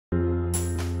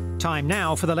Time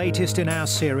now for the latest in our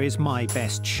series, My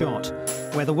Best Shot,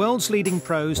 where the world's leading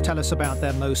pros tell us about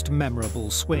their most memorable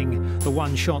swing, the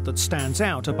one shot that stands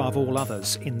out above all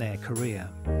others in their career.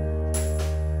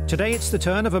 Today it's the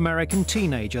turn of American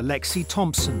teenager Lexi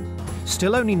Thompson.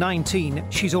 Still only 19,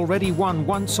 she's already won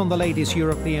once on the Ladies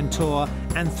European Tour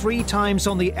and 3 times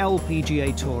on the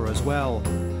LPGA Tour as well.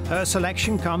 Her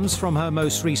selection comes from her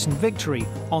most recent victory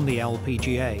on the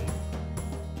LPGA.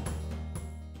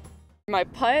 My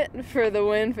putt for the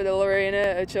win for the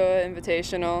Lorena Ochoa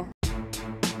Invitational.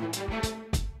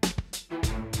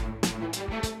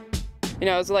 You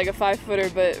know, it's like a 5-footer,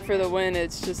 but for the win,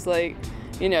 it's just like,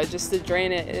 you know, just to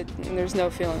drain it, there's no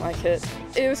feeling like it.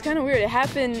 It was kind of weird. It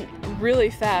happened really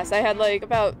fast. I had like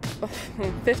about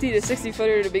 50 to 60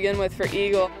 footer to begin with for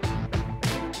eagle.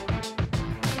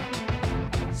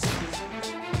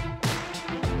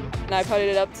 And I putted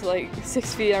it up to like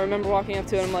 6 feet. I remember walking up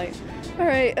to it, I'm like, all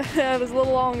right, that was a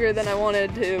little longer than I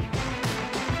wanted to.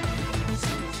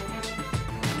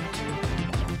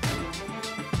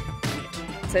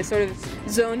 So I sort of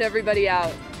zoned everybody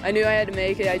out. I knew I had to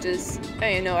make it.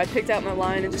 I picked out my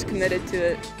line and just committed to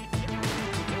it.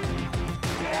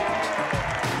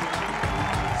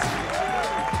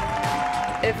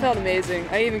 It felt amazing.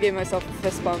 I even gave myself a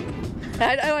fist bump.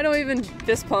 I don't even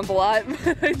fist pump a lot,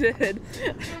 but I did.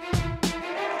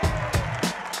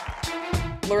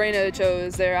 Lorena Ochoa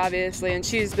is there, obviously, and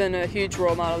she's been a huge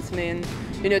role model to me. And,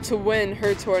 you know, to win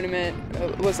her tournament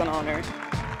was an honor.